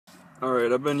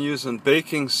Alright, I've been using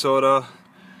baking soda,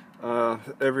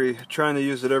 trying to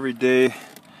use it every day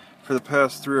for the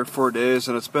past 3 or 4 days,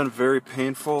 and it's been very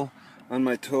painful on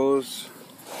my toes.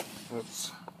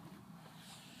 That's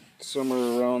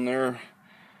somewhere around there,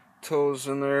 toes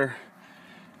in there,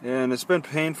 and it's been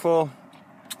painful.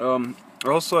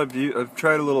 Also, I've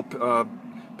tried a little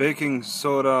baking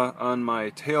soda on my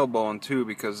tailbone too,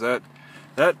 because that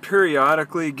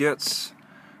periodically gets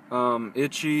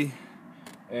itchy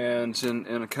and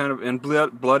kind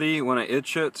of bloody when I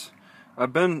itch it. I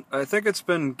think it's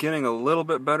been getting a little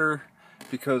bit better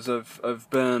because I've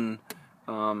been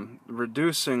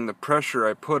reducing the pressure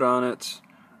I put on it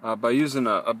by using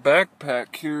a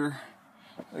backpack here.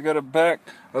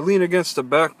 I lean against a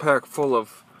backpack full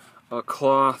of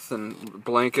cloth and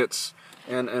blankets,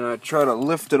 and I try to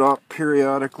lift it up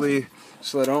periodically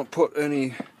so I don't put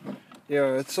any.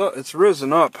 Yeah, it's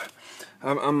risen up.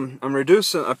 I'm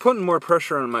reducing. I'm putting more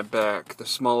pressure on my back, the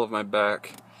small of my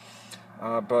back.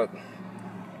 But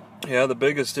yeah, the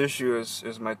biggest issue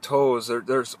is my toes.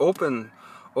 There's open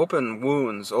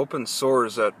wounds, open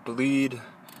sores that bleed,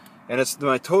 and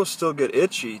my toes still get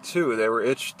itchy too. They were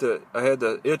itched. I had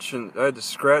to itch and I had to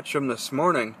scratch them this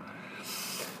morning.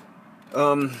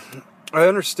 I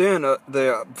understand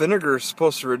the vinegar is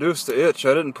supposed to reduce the itch.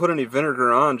 I didn't put any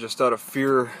vinegar on just out of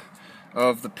fear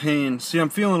of the pain. See, I'm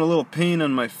feeling a little pain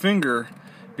on my finger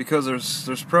because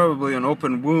there's probably an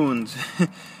open wound.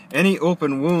 Any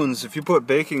open wounds, if you put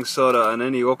baking soda on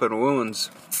any open wounds,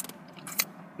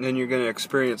 then you're going to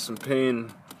experience some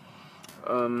pain.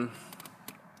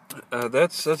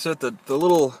 That's it.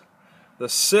 The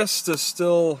cyst is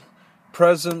still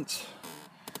present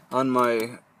on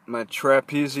my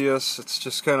trapezius. It's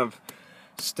just kind of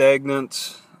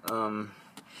stagnant.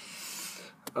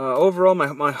 Overall,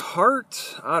 my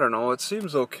heart, I don't know, it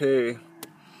seems okay.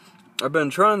 I've been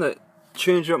trying to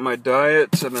change up my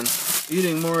diet. I've been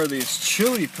eating more of these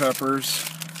chili peppers.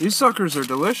 These suckers are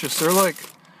delicious. They're like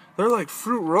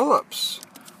fruit roll-ups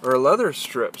or leather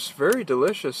strips. Very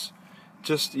delicious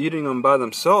just eating them by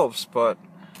themselves, but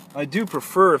I do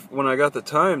prefer, when I got the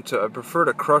time, I prefer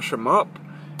to crush them up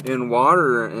in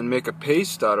water and make a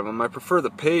paste out of them. I prefer the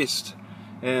paste,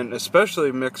 and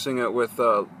especially mixing it with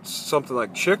something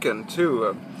like chicken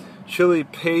too. Chili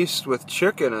paste with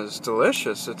chicken is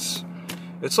delicious.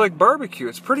 It's like barbecue.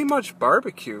 It's pretty much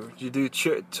barbecue. You do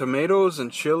tomatoes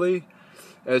and chili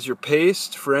as your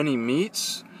paste for any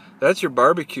meats. That's your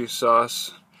barbecue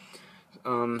sauce.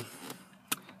 I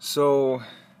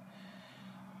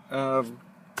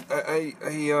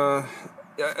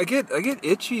get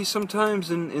itchy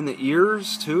sometimes in the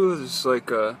ears too. There's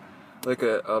like a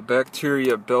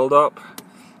bacteria buildup.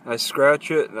 I scratch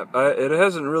it. It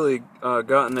hasn't really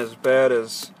gotten as bad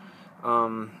as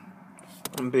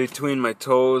between my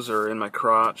toes or in my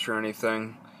crotch or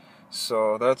anything.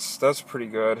 So that's pretty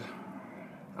good.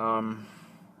 I've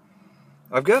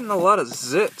gotten a lot of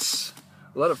zits,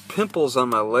 a lot of pimples on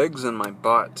my legs and my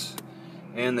butt.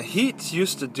 And the heat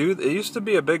used to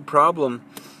be a big problem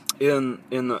in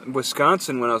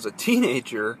Wisconsin when I was a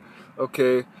teenager,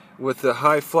 okay, with the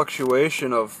high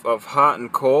fluctuation of hot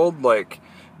and cold, like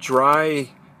dry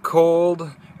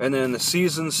cold, and then the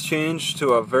seasons changed to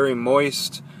a very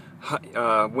moist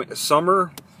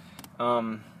summer.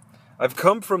 I've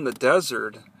come from the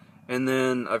desert, and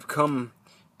then I've come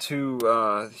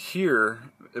to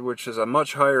here, which is a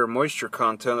much higher moisture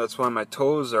content. That's why my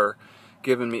toes are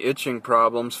giving me itching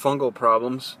problems, fungal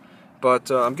problems. But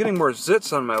I'm getting more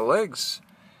zits on my legs.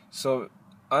 So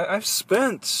I've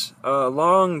spent a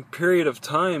long period of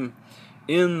time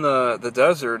in the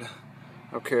desert,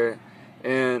 okay,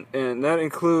 and that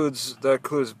includes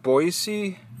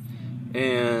Boise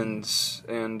and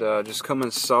just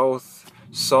coming south,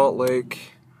 Salt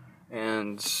Lake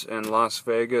and Las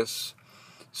Vegas.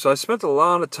 So I spent a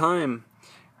lot of time,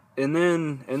 and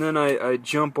then I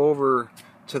jump over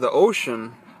to the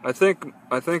ocean. I think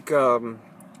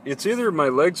it's either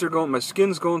my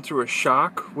skin's going through a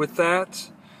shock with that,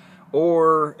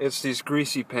 or it's these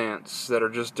greasy pants that are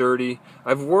just dirty.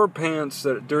 I've worn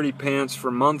dirty pants for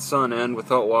months on end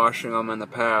without washing them in the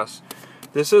past.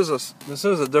 This is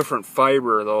a different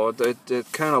fiber though.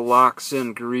 It kind of locks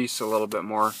in grease a little bit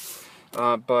more.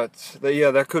 But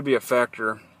yeah, that could be a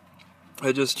factor.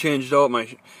 I just changed out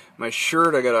my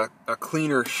shirt. I got a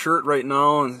cleaner shirt right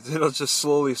now, and it'll just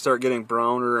slowly start getting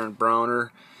browner and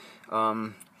browner.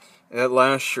 That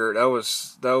last shirt, that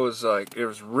was like, it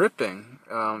was ripping.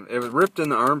 It was ripped in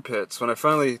the armpits. When I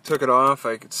finally took it off,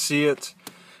 I could see it,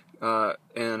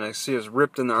 and I see it was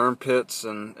ripped in the armpits,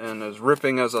 and it was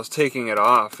ripping as I was taking it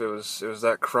off. It was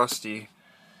that crusty.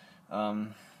 But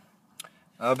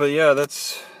yeah,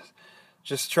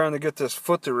 just trying to get this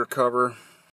foot to recover.